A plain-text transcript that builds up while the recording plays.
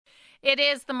It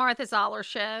is the Martha Zoller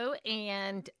Show,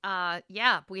 and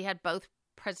yeah, we had both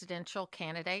presidential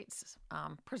candidates,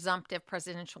 presumptive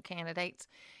presidential candidates,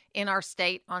 in our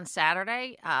state on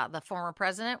Saturday. The former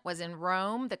president was in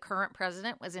Rome, the current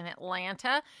president was in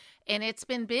Atlanta, and it's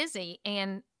been busy.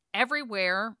 And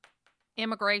everywhere,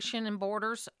 immigration and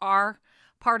borders are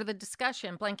part of the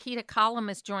discussion. Blanquita Cullum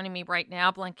is joining me right now.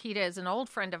 Blanquita is an old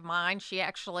friend of mine. She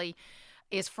actually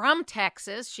is from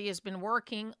Texas. She has been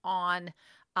working on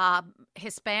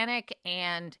Hispanic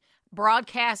and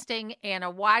broadcasting and a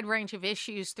wide range of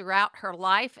issues throughout her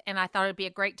life, and I thought it'd be a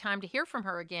great time to hear from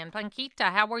her again.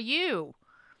 Blanquita, how are you?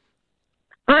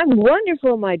 I'm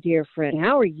wonderful, my dear friend.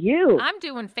 How are you? I'm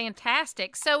doing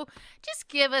fantastic. So just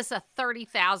give us a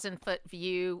 30,000-foot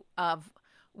view of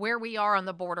where we are on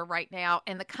the border right now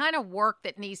and the kind of work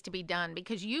that needs to be done,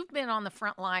 because you've been on the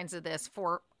front lines of this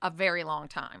for a very long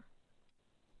time.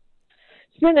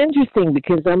 It's been interesting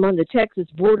because I'm on the Texas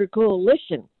Border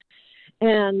Coalition.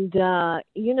 And,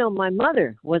 my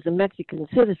mother was a Mexican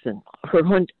citizen her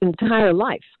entire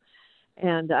life.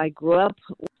 And I grew up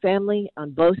with family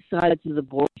on both sides of the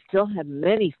border. Still have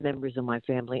many members of my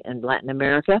family in Latin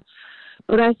America.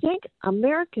 But I think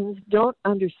Americans don't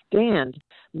understand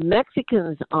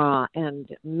Mexicans and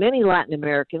many Latin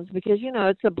Americans because,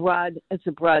 it's a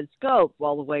broad scope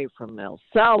all the way from El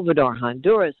Salvador,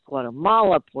 Honduras,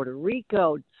 Guatemala, Puerto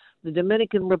Rico, the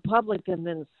Dominican Republic, and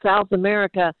then South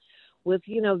America with,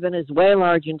 Venezuela,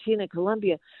 Argentina,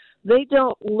 Colombia. They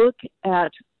don't look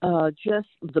at just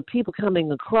the people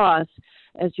coming across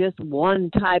as just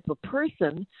one type of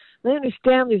person. They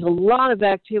understand there's a lot of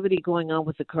activity going on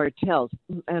with the cartels,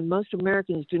 and most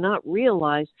Americans do not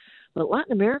realize that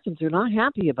Latin Americans are not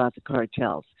happy about the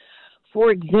cartels. For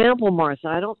example, Martha,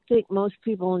 I don't think most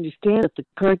people understand that the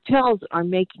cartels are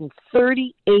making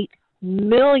 $38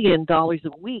 million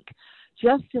a week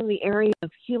just in the area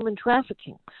of human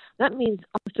trafficking. That means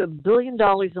up to $1 billion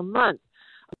a month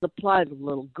applied to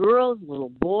little girls, little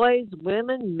boys,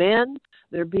 women, men.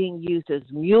 They're being used as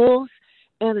mules,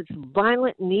 and it's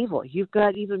violent and evil. You've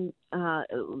got even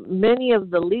many of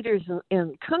the leaders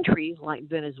in countries like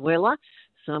Venezuela.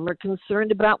 Some are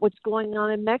concerned about what's going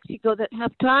on in Mexico that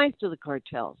have ties to the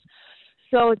cartels.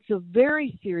 So it's a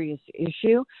very serious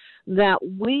issue that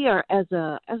we are, as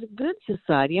a good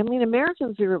society. I mean,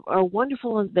 Americans are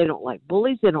wonderful, and they don't like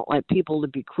bullies. They don't like people to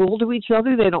be cruel to each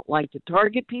other. They don't like to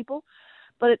target people.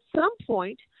 But at some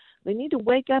point, they need to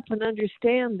wake up and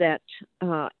understand that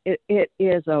it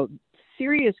is a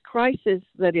serious crisis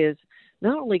that is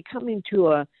not only coming to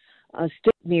a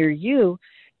state near you,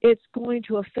 it's going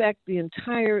to affect the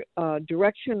entire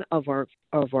direction of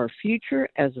our future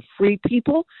as a free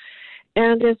people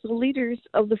and as the leaders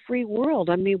of the free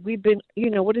world. I mean, we've been,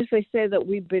 what does they say that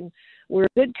we're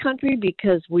a good country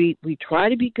because we try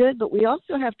to be good, but we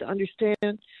also have to understand,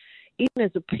 even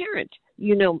as a parent,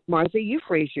 Martha, you've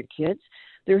raised your kids.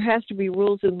 There has to be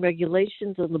rules and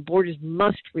regulations, and the borders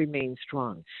must remain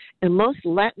strong. And most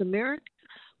Latin Americans,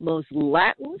 most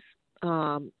Latins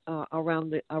around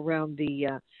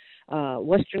the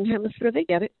Western Hemisphere, they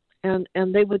get it,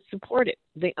 and they would support it.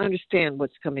 They understand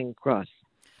what's coming across.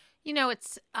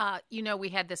 It's, we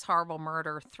had this horrible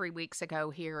murder 3 weeks ago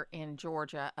here in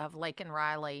Georgia of Laken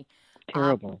Riley.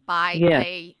 Terrible. By yes.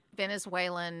 a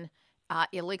Venezuelan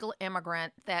illegal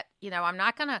immigrant that, I'm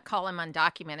not going to call him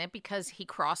undocumented because he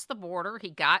crossed the border. He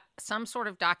got some sort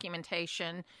of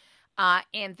documentation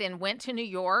and then went to New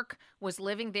York, was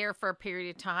living there for a period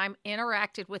of time,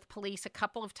 interacted with police a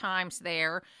couple of times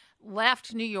there,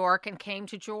 left New York and came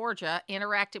to Georgia,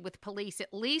 interacted with police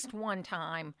at least one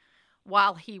time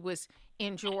while he was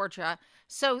in Georgia.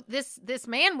 So this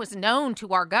man was known to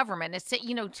our government. It's,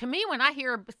 to me, when I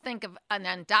think of an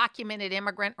undocumented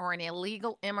immigrant or an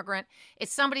illegal immigrant,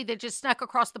 it's somebody that just snuck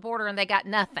across the border and they got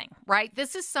nothing, right?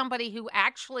 This is somebody who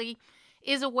actually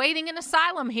is awaiting an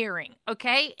asylum hearing,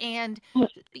 okay? And,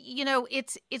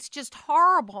 it's just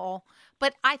horrible.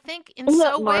 But I think in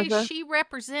some ways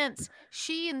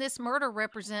she in this murder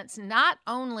represents not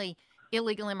only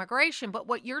illegal immigration, but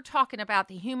what you're talking about,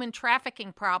 the human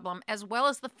trafficking problem, as well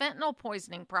as the fentanyl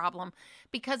poisoning problem,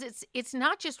 because it's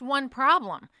not just one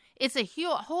problem. It's a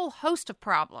whole host of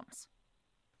problems.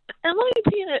 And let me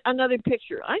paint another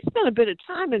picture. I spent a bit of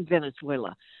time in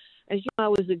Venezuela. As you know, I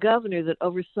was the governor that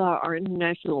oversaw our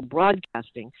international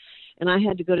broadcasting, and I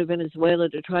had to go to Venezuela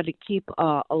to try to keep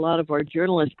a lot of our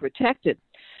journalists protected.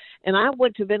 And I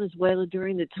went to Venezuela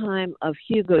during the time of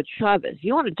Hugo Chavez.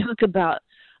 You want to talk about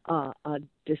a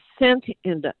descent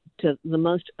into the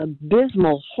most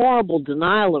abysmal, horrible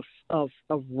denial of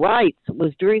rights. It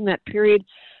was during that period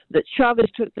that Chavez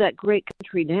took that great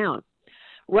country down.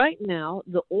 Right now,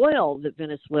 the oil that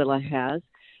Venezuela has,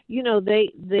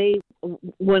 they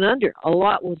went under. A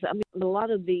lot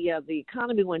of the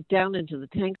economy went down into the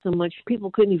tank so much people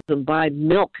couldn't even buy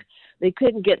milk. They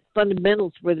couldn't get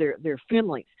fundamentals for their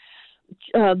families.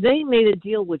 They made a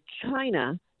deal with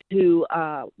China to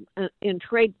in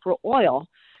trade for oil,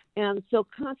 and so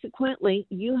consequently,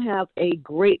 you have a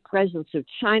great presence of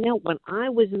China. When I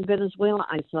was in Venezuela,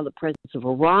 I saw the presence of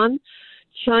Iran,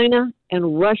 China,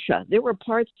 and Russia. There were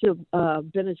parts of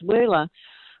Venezuela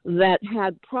that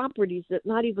had properties that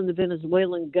not even the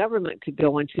Venezuelan government could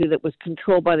go into, that was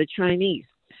controlled by the Chinese.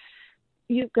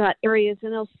 You've got areas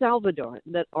in El Salvador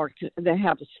that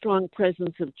have a strong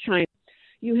presence of China.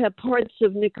 You have parts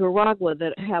of Nicaragua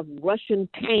that have Russian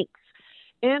tanks.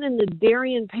 And in the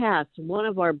Darien Pass, one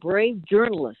of our brave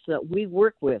journalists that we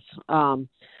work with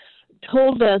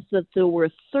told us that there were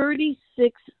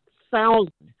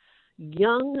 36,000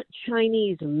 young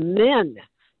Chinese men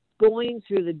going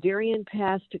through the Darien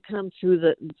Pass to come through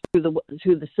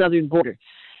the southern border.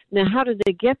 Now, how did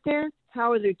they get there?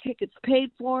 How are their tickets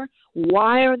paid for?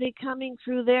 Why are they coming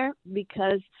through there?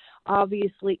 Because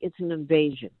obviously it's an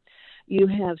invasion. You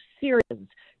have Syrians.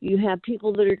 You have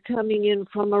people that are coming in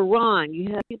from Iran.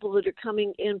 You have people that are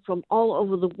coming in from all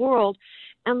over the world.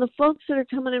 And the folks that are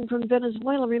coming in from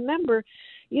Venezuela, remember,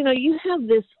 you have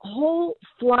this whole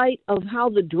flight of how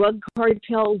the drug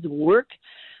cartels work.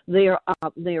 They're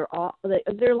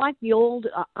like the old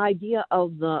idea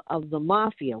of the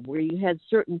mafia, where you had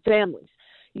certain families.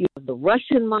 You have the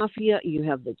Russian mafia, you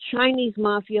have the Chinese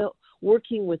mafia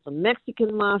working with the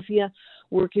Mexican mafia,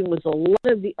 working with a lot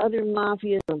of the other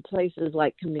mafias in places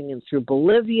like coming in through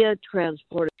Bolivia,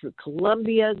 transported through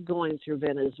Colombia, going through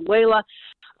Venezuela.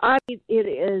 I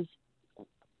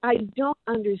don't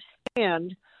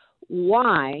understand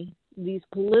why these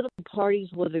political parties,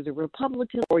 whether they're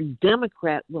Republican or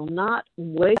Democrat, will not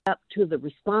wake up to the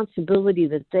responsibility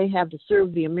that they have to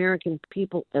serve the American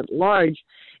people at large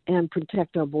and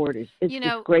protect our borders. It's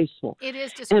disgraceful. It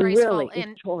is disgraceful. And really,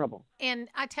 it's horrible. And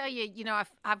I tell you,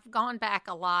 I've gone back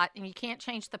a lot, and you can't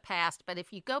change the past, but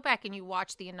if you go back and you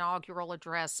watch the inaugural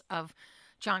address of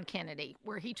John Kennedy,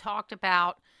 where he talked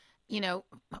about,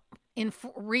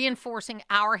 reinforcing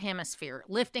our hemisphere,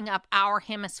 lifting up our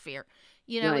hemisphere.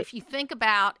 Right. If you think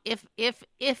about if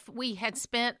we had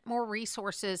spent more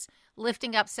resources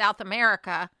lifting up South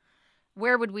America,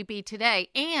 where would we be today?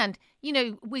 And,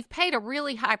 we've paid a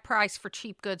really high price for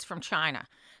cheap goods from China,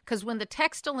 because when the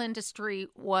textile industry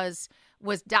was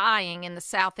dying in the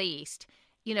Southeast,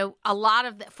 a lot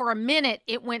of for a minute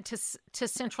it went to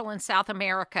Central and South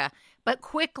America, but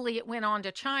quickly it went on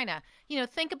to China.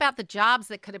 Think about the jobs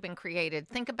that could have been created.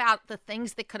 Think about the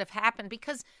things that could have happened,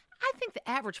 because I think the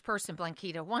average person,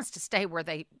 Blanquita, wants to stay where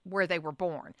they were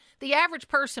born. The average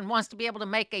person wants to be able to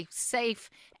make a safe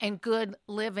and good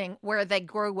living where they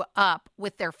grew up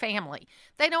with their family.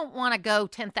 They don't want to go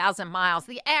 10,000 miles.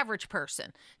 The average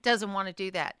person doesn't want to do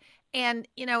that. And,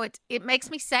 it makes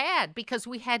me sad, because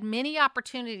we had many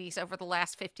opportunities over the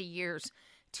last 50 years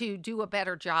to do a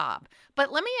better job.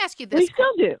 But let me ask you this. We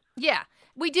still do. Yeah,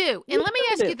 we do. And let me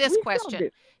ask you this question.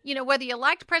 Whether you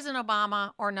liked President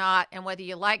Obama or not, and whether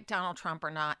you liked Donald Trump or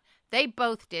not, they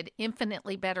both did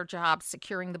infinitely better jobs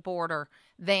securing the border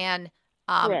than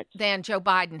Joe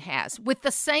Biden has, with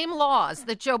the same laws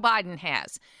that Joe Biden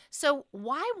has. So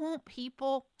why won't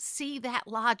people see that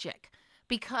logic?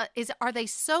 Because are they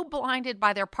so blinded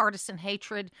by their partisan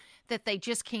hatred that they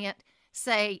just can't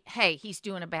say, hey, he's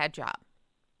doing a bad job?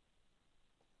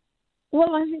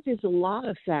 Well, I think there's a lot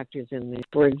of factors in this.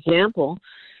 For example,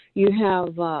 you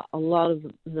have a lot of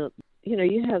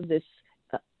you have this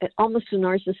almost a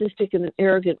narcissistic and an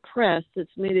arrogant press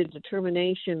that's made a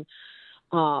determination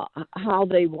how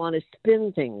they want to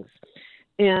spin things.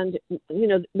 And,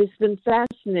 it's been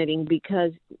fascinating,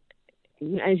 because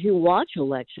as you watch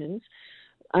elections,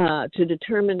 to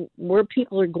determine where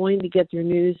people are going to get their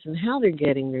news and how they're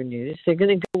getting their news, they're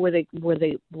going to go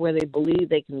where they believe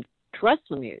they can trust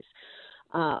the news.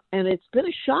 And it's been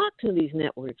a shock to these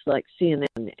networks like CNN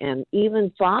and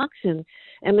even Fox and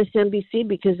MSNBC,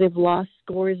 because they've lost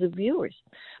scores of viewers.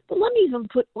 But let me even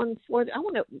put one forward.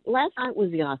 Last night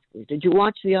was the Oscars. Did you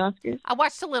watch the Oscars? I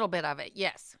watched a little bit of it,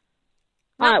 yes.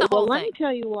 All right, well, let me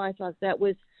tell you why I thought it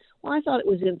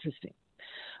was interesting.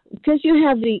 Because you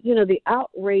have the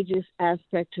outrageous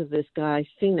aspect of this guy,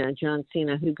 John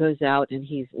Cena, who goes out and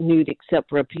he's nude except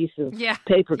for a piece of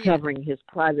paper covering his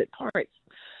private parts.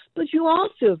 But you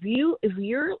also, if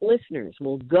your listeners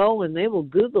will go and they will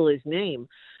Google his name,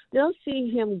 they'll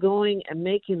see him going and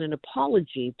making an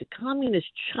apology to communist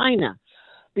China,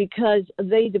 because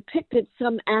they depicted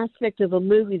some aspect of a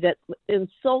movie that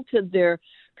insulted their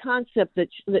concept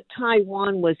that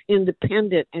Taiwan was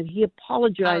independent, and he Oh,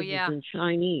 apologizes yeah. in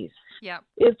Chinese. Yeah.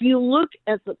 If you look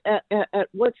at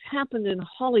what's happened in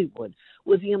Hollywood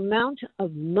with the amount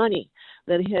of money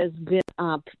that has been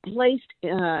placed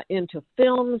into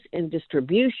films, in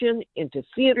distribution, into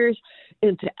theaters,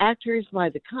 into actors by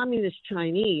the communist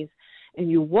Chinese, and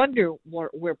you wonder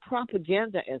where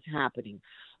propaganda is happening,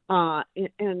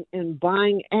 and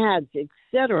buying ads,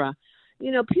 etc.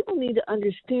 People need to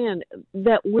understand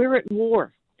that we're at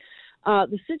war.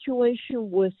 The situation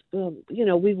with,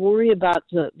 we worry about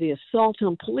the assault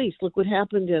on police. Look what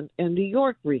happened in New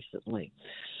York recently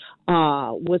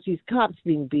with these cops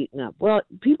being beaten up. Well,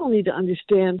 people need to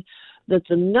understand that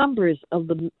the numbers of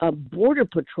the Border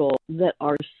Patrol that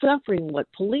are suffering what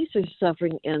police are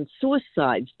suffering, and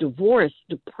suicides, divorce,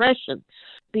 depression,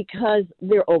 because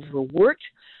they're overworked,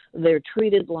 they're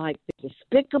treated like they're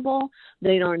despicable,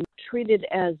 they are treated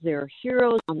as their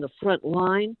heroes on the front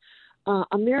line.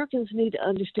 Americans need to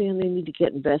understand they need to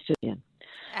get invested in.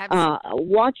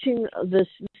 Watching the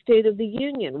State of the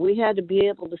Union, we had to be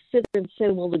able to sit there and say,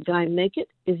 will the guy make it?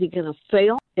 Is he going to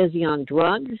fail? Is he on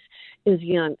drugs? Is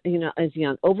he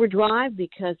on overdrive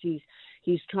because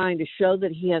he's trying to show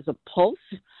that he has a pulse?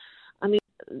 I mean,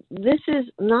 this is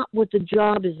not what the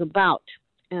job is about.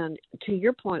 And to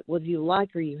your point, whether you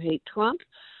like or you hate Trump,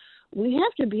 we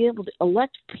have to be able to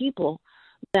elect people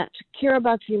that care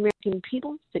about the American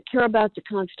people, that care about the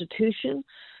Constitution,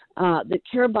 that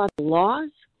care about the laws,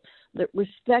 that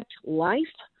respect life.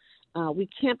 We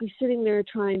can't be sitting there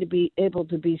trying to be able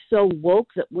to be so woke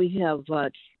that we have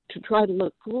to try to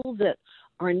look cool, that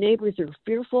our neighbors are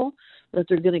fearful that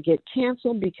they're going to get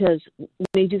canceled because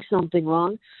they do something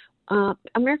wrong.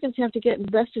 Americans have to get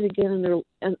invested again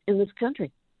in this country.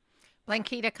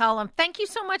 Blanquita Cullum, thank you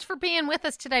so much for being with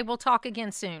us today. We'll talk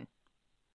again soon.